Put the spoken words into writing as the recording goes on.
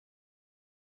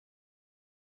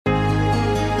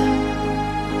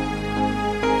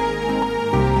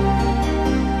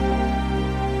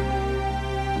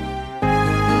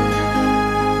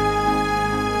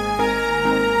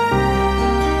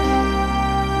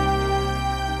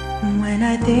When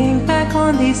I think back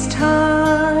on these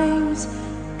times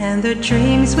and the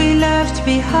dreams we left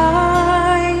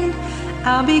behind,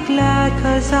 I'll be glad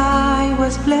 'cause I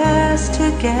was blessed to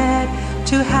get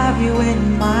to have you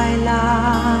in my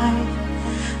life.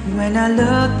 When I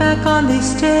look back on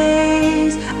these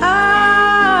days,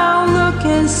 I'll look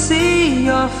and see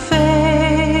your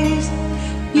face.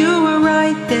 You were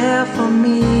right there for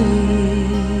me.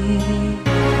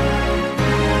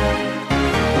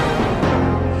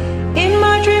 In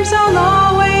my dreams I'll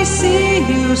always see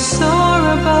you soar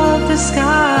above the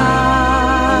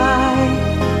sky.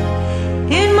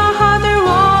 In my heart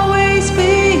there'll always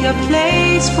be a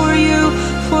place for you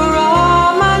for all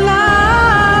my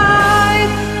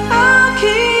life. I'll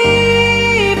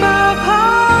keep a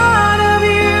part of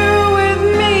you with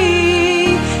me,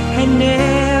 and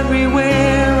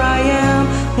everywhere I am,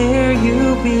 there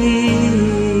you'll be.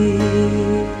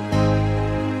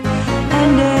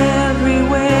 And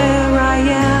everywhere I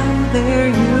am, there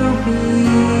you'll be.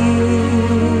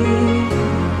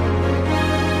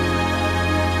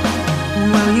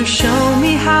 Will you show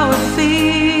me how it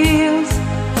feels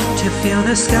to feel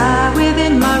the sky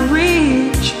within my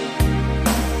reach?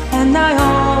 And I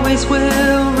always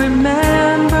will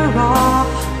remember all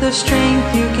the strength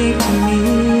you gave to me.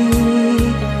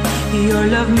 Your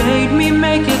love made me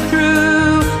make it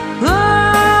through.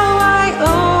 Oh, I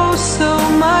owe so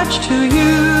much to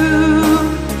you.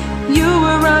 You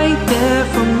were right there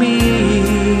for me.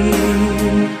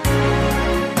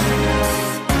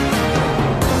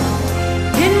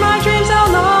 In my dreams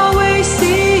I'll always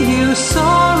see you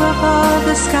soar above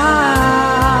the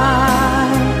sky.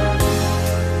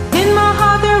 In my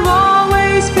heart there'll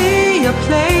always be a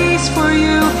place for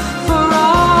you for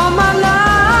all my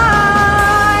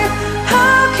life.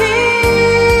 I'll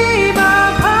keep a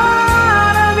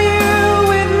part of you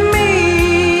with me,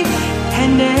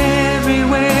 and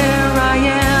everywhere I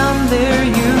am, there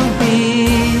you'll be.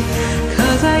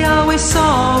 'Cause I always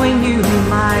saw in you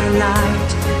my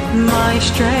light, my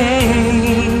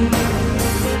strength.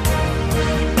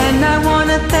 And I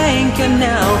wanna thank you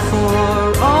now for